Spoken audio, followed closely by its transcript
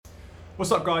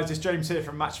What's up guys, it's James here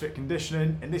from MatchFit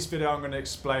Conditioning. In this video I'm going to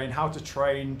explain how to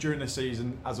train during the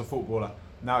season as a footballer.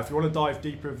 Now if you want to dive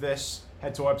deeper with this,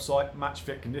 head to our website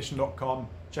matchfitcondition.com,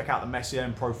 check out the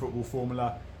Messier Pro Football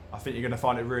Formula. I think you're going to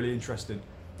find it really interesting.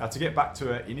 Now to get back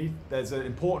to it, there's an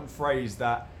important phrase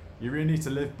that you really need to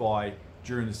live by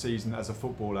during the season as a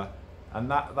footballer,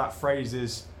 and that phrase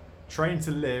is train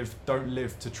to live, don't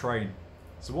live to train.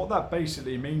 So what that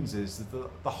basically means is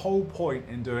that the whole point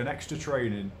in doing extra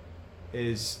training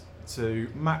is to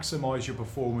maximize your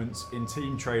performance in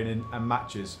team training and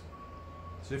matches.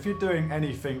 So if you're doing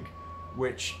anything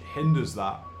which hinders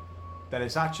that, then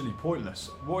it's actually pointless.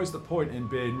 What is the point in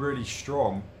being really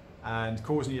strong and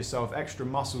causing yourself extra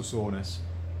muscle soreness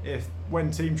if when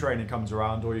team training comes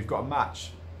around or you've got a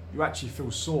match, you actually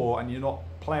feel sore and you're not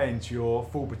playing to your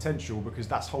full potential because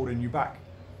that's holding you back?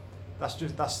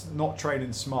 That's not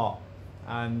training smart.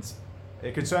 And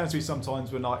it concerns me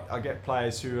sometimes when I get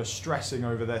players who are stressing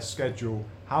over their schedule.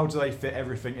 How do they fit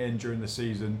everything in during the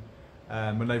season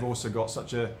when they've also got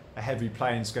such a heavy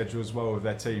playing schedule as well with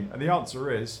their team? And the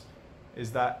answer is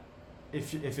that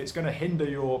if it's going to hinder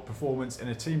your performance in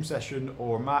a team session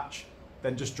or a match,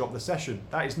 then just drop the session.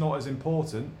 That is not as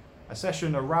important. A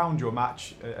session around your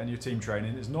match and your team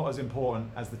training is not as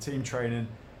important as the team training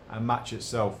and match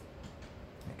itself.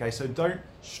 Okay, so don't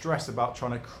stress about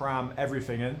trying to cram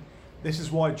everything in. This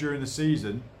is why during the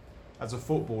season, as a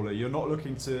footballer, you're not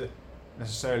looking to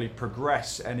necessarily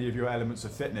progress any of your elements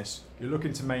of fitness. You're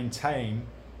looking to maintain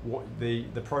what the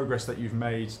progress that you've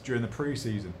made during the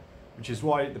pre-season, which is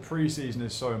why the pre-season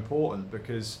is so important,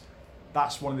 because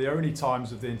that's one of the only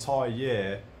times of the entire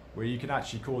year where you can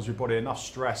actually cause your body enough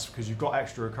stress because you've got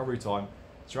extra recovery time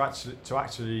to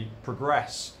actually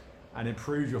progress and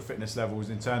improve your fitness levels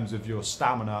in terms of your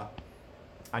stamina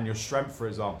and your strength, for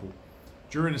example.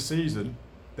 During the season,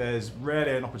 there's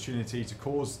rarely an opportunity to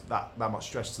cause that much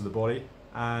stress to the body,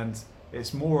 and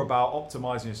it's more about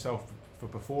optimizing yourself for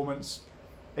performance,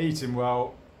 eating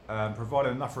well,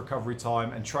 providing enough recovery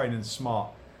time, and training smart.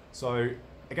 So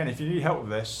again, if you need help with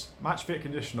this,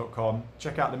 matchfitcondition.com,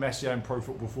 check out the Messier Pro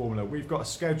Football Formula. We've got a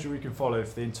schedule you can follow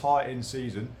for the entire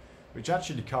in-season, which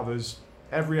actually covers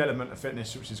every element of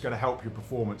fitness which is going to help your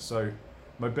performance. So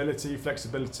mobility,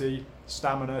 flexibility,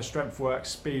 stamina, strength work,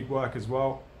 speed work as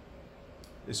well.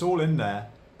 It's all in there,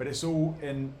 but it's all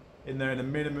in there in a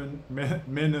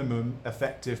minimum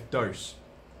effective dose.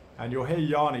 And you'll hear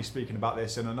Yanni speaking about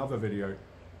this in another video.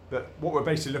 But what we're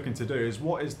basically looking to do is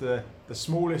what is the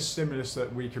smallest stimulus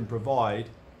that we can provide,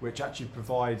 which actually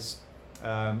provides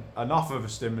enough of a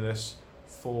stimulus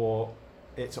for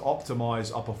it to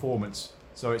optimize our performance.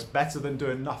 So it's better than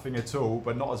doing nothing at all,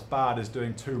 but not as bad as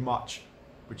doing too much,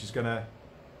 which is going to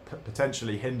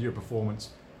potentially hinder your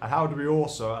performance. And how do we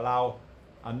also allow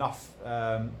enough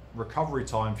recovery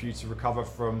time for you to recover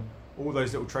from all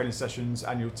those little training sessions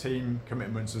and your team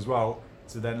commitments as well,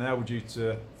 to then enable you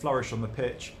to flourish on the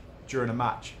pitch during a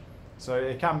match? So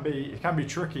it can be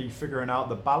tricky figuring out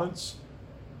the balance,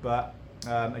 but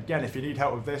again, if you need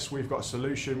help with this, we've got a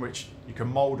solution which you can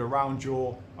mold around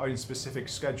your own specific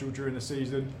schedule during the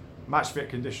season.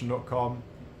 Matchfitcondition.com,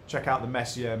 check out the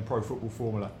Messier Pro Football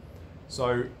Formula.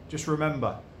 So just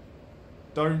remember,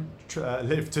 don't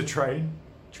live to train,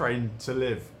 train to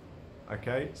live.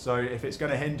 Okay, so if it's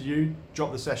going to hinder you,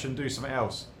 drop the session, do something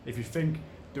else. If you think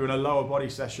doing a lower body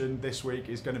session this week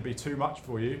is going to be too much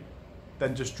for you,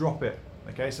 then just drop it.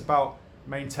 Okay, it's about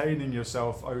maintaining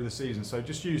yourself over the season. So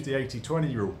just use the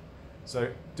 80-20 rule. So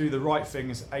do the right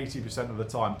things 80% of the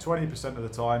time. 20% of the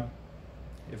time,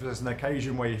 if there's an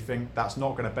occasion where you think that's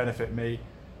not going to benefit me,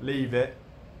 leave it,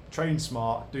 train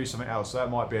smart, do something else. So that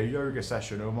might be a yoga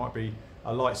session, or it might be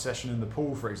a light session in the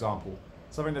pool, for example.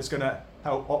 Something that's going to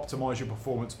help optimize your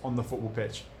performance on the football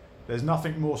pitch. There's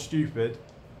nothing more stupid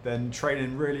than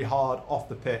training really hard off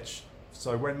the pitch,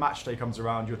 so when match day comes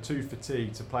around, you're too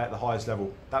fatigued to play at the highest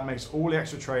level. That makes all the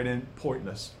extra training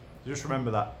pointless. So just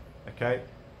remember that, okay?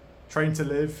 Train to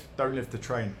live, don't live to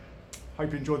train.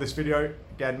 Hope you enjoyed this video.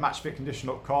 Again,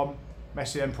 matchfitcondition.com,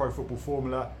 Messier Pro Football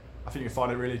Formula. I think you'll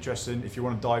find it really interesting if you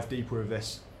want to dive deeper with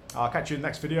this. I'll catch you in the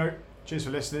next video. Cheers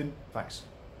for listening. Thanks.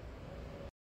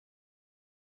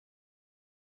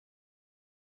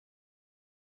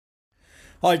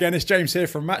 Hi again, it's James here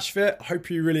from MatchFit.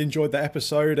 Hope you really enjoyed that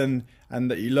episode and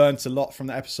that you learned a lot from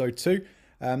that episode too.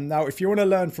 Now, if you want to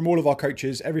learn from all of our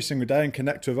coaches every single day and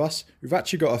connect with us, we've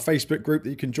actually got a Facebook group that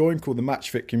you can join called the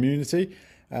MatchFit Community.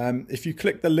 If you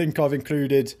click the link I've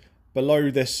included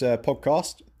below this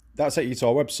podcast, that'll take you to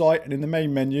our website, and in the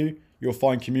main menu, you'll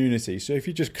find Community. So if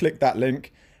you just click that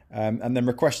link and then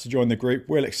request to join the group,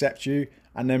 we'll accept you,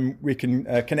 and then we can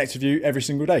connect with you every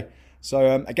single day.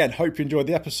 So again, hope you enjoyed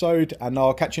the episode, and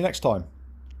I'll catch you next time.